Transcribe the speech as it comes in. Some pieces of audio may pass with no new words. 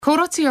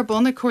Córatí ar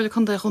bonna cóirla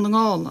chun de chun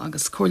ngáil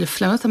agus cóirla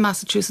Plymouth a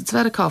Massachusetts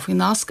verá faoi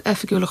nasc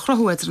effigiúla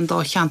chrothúidir an dá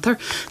cheantar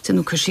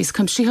tinú chuirsís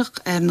cumsíach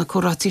ar na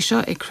córatí seo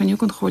ag cruniú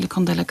gon chóirla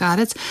chun de le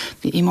garid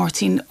bhí i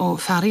Martin ó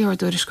Ferry ar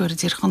dúir scoir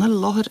tíir chuna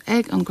láthir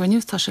ag an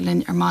gruniuh tá se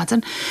linn ar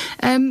maidin.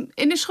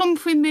 Inis chum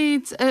faoin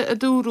méid a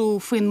dúrú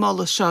faoin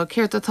mála seo,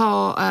 céir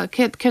a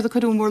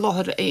chuún mór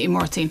láthir i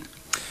Martin.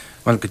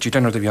 Well, go dtí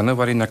denar de bheanna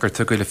bharí na gur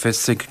tugail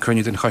fisig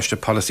cruniú den choiste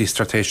policy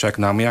stratéise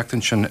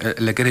náíachtain sin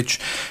le gairid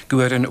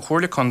gofuir an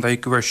chóirla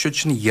condaid gofuir siúd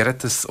sin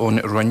dhearratas ón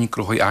roiní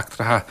grothaí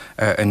achtaratha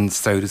in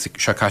saoras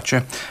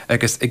seacate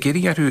agus i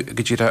ggéiríarú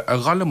go dtíra a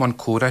ghalamán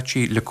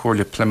córatí le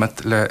cóirla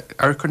Plymouth le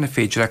arcar na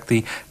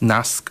féidireachtaí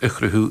nasc a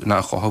chruthú na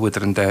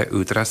chothúidir an 10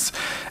 údaras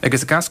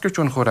agus gasgur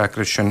John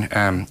chóraachra sin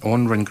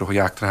ón roiní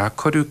grothaí achtaratha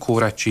chuú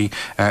córatí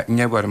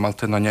neabhar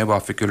Malta na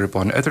neabháfiúir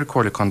bon idir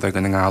cóirla condaid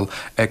gan ngáil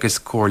agus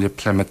cóirla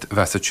Plymouth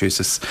Massachusetts.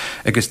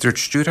 Agus dúirt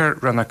stúr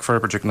rannach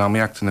ferbaidir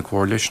náíachta na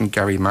chóirla sin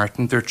Gary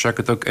Martin dúirt se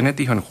godug ina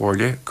dtíhann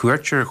chóirla,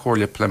 cuairtear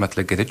chóirla Plymouth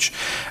le gairid,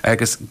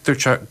 agus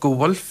dúirt se go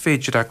bhfuil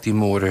féidireachtaí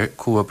móra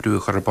cua brú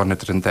ar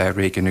bonnaidir an 10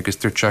 réigean, agus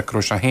dúirt se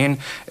gro se héin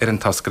ar an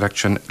tascaileach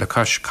sin le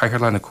cais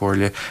caithearla na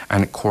chóirla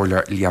an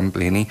chóirla Liam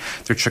Blaney.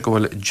 Dúirt se go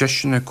bhfuil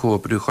deisina cua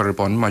brú ar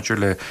bon maidir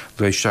le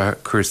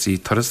luise cuasaí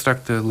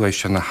tuarasreachta,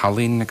 luise na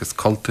halín agus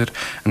cultúr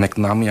an ag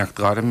náíocht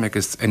garim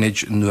agus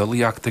inid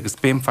nualaíocht agus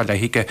béim fáil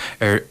leithiige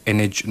ar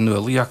inid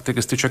nualaíocht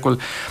agus tú bhfuil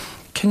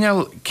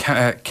Cinneal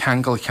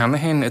ceangal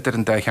cheannahéin idir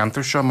an 10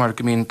 cheantar seo mar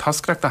go mbíonn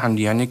tascaireacht a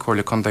handíanaí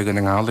cóirla condaid gan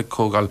ngála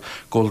cógáil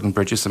Golden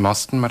Bridges am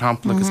Austin mar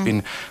hampla agus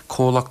bíonn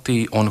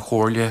cólachtaí ón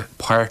chóirla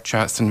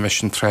páirte san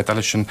mission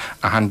trédaile sin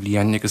a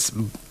handíanaí agus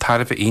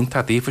tarbh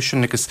aonanta daobh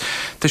sin agus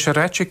tá sé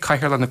réite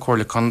caithearla na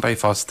cóirla condaid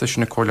fásta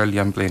sin na cóirla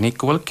Liam Blaney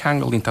go bhfuil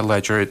ceangal ínta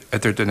leidir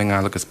idir duna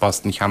ngála agus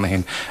Boston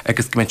cheannahéin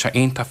agus go mbeidh sé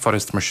aonanta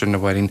forest mar sin na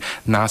bhhairn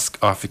nasc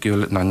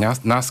áfigiúil na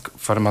nasc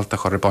formalta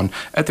chorabán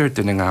idir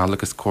duna ngála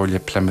agus cóirla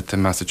Plymouth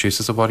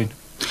Massachusetts a bharin.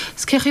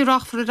 Is cechi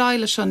rach for a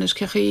ráile sin is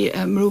cechi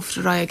mrúf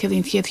a ráile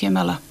cedín fiad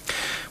meile.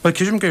 Well,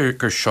 cíim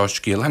gur seo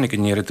scéal hena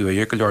gnéad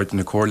dúir go leir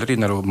na cóirlaí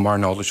nar ó mar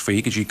nális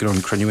faí go dtí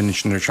grún cruniúin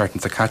sin ar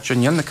seaartan a caite,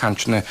 neal na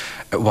cantina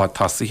bhád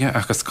tasaithe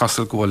agus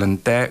cosal gohfuil an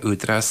 10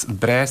 údaras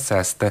bre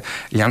sésta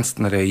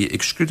leanstan ré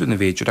ag scrúdú na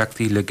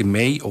féidireachtaí le go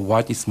méid ó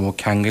bhád ní smó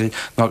ceangail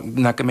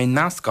na go méid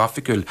nasc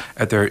áfigiúil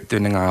idir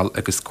duna ngáil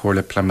agus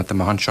cóirla Plymouth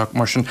am hanseach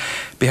mar sin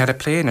behead a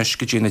pléanis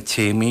go dtí na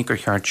téimí gur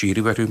cheart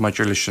díú arú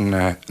maidir lei sin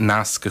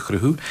nasc a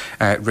chruthú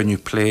rinneú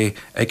plé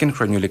ag an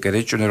chruniú le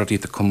gairid ar rodí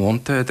a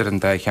commónta idir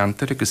an 10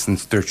 cheantar agus an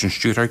Sturgeon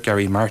Stewart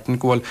Gary Martin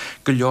gohfuil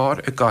go leor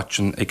a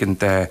gatin ag an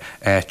 10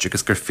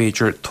 agus gur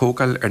féidir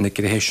tógal ar na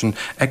gréhéisisin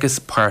agus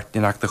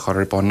páirtníach de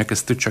chorabán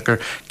agus dútegur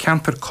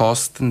ceantar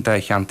cost an 10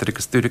 cheantar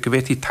agus dúra go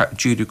bhétí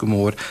dúrú go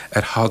mór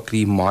ar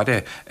hagraí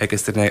mare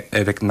agus ar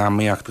ag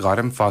náíocht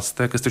garim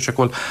fasta agus dúte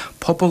gohfuil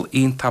pobl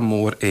ionta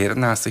mór ar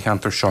an as a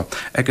cheantar seo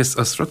agus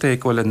os rud é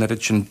gohfuil in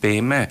irid sin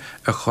béime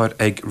a chur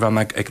ag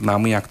ramag ag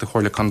náíocht a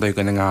chóirla condaid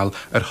gan ngáil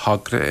ar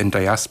hagra in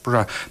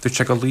diaspora.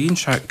 Dúirt go líonn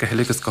se go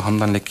hélagus go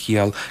hamdan le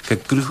cíal go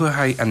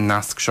grúthaid an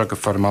nasc seo go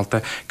formalta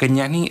go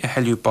nneanaí a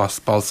heiliú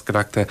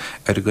ballscoireachta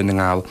ar go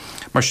ngáil.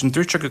 Mar sin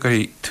dúirte go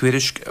gur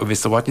tuairis a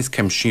bhís bhhaid níos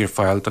cem sír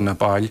fáil don na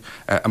bail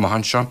am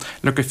han seo,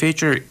 le go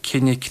féidir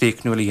cinenne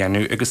créicnúla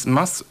dhéanú agus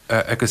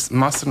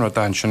mas an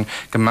rodáin sin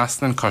go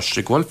measnan coiste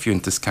ghil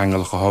fiúntas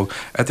ceangal chothó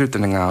idir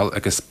den ngáil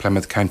agus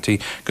Plymouth County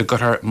go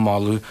gurthar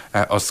máú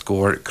ó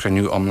scór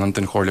cruniú omland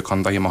den chóirla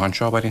condaid am han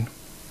seo barin.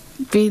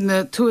 Bhí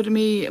na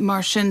tuairimí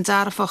mar sin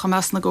dearfach a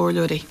meas na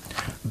ggóirlúirí.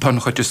 Dan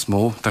chuide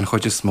smó,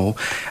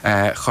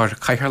 chur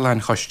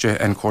caithearlainn choiste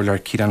an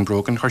chóirleir Ciarán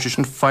Brogan, chuir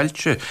sin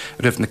fáilte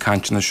rih na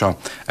cantina seo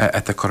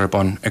a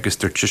chorabán agus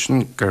dúirte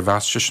sin gur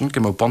bheas sin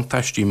go mó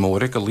bontaistí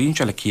móra go líonn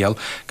se le cíal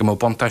go mó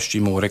bontaistí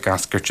móra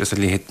gascairt is a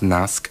léhéad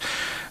nasc.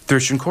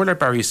 Dúirt sin cóirla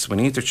Barry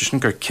Swinney, dúirt sin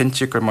gur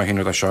cinnte gur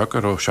maithínú a seo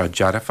gur ó se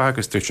dearafa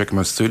agus dúirte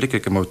go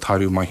súlaigh go mó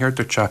tarú maithir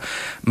dúirte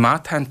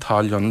má ten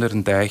táilionn ar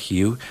an 10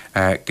 hiú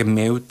go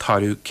méh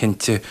tarú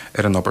cinnte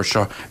ar an obair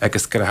seo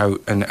agus gur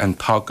an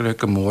tagra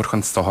go mór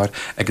chun státhir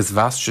agus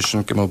bheasta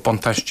sin go mó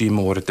bontaistí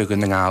móra do go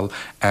na ngáil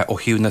ó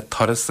hiú na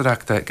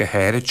torasreachta go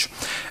héirid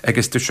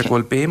agus dúirte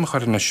bhfuil béim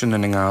chuir na sin na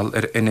ngáil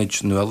ar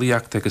inid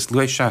nualaíochta agus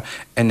luise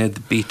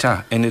inid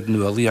bíta inid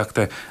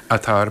nualaíochta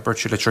atá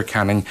arbeirt le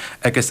Canan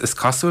agus is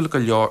casúil go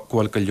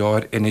ghfuil go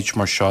leor inid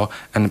mar seo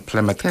an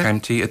Plymouth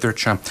County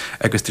idirte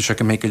agus tu se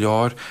go méid go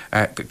leor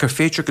gur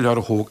féidir go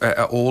leor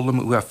a ólam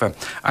ufa.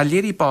 A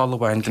léirí ball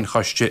bhain den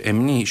choiste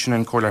imní sin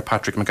an cóirleir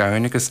Patrick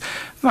McGowan agus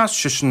bheas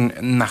sin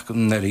nach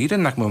na riire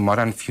nach mó mar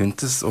an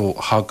fiúntas ó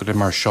hagra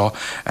mar seo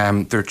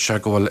dúirt se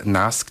gohfuil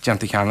nasc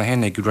deanta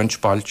cheannahéin ag rint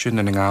bailte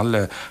na ngáil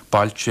le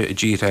bailte i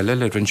ddí réile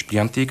le rint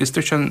bliantaí agus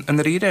dúirt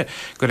an riire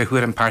gur a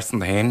thuair an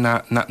persan héin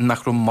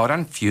nach rom mar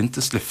an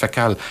fiúntas le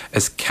feiceáil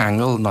is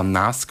ceangal na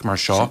nasc mar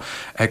seo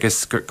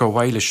agus go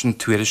bhhaile sin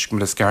tuairis go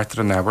le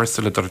sceartar an nehar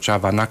sa le dorte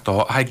bhanach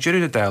dá. Ag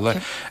deireadh déile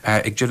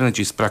ag deireadh na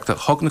díospreachta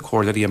thug na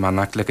cóirí a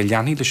manach le go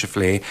leanaí leis a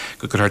phlé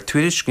go gur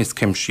tuairis níos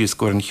cimsí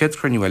scóir an chiad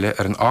chruinúile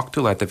ar an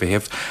 8ú le a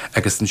bhéh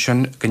agus an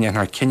sin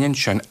gnéanthar cinean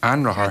sin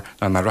anrathar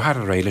na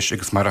rathar a réiles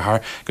agus mar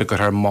go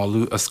gur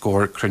máú a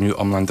scór cruniú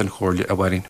omland an chóirla a bhhain.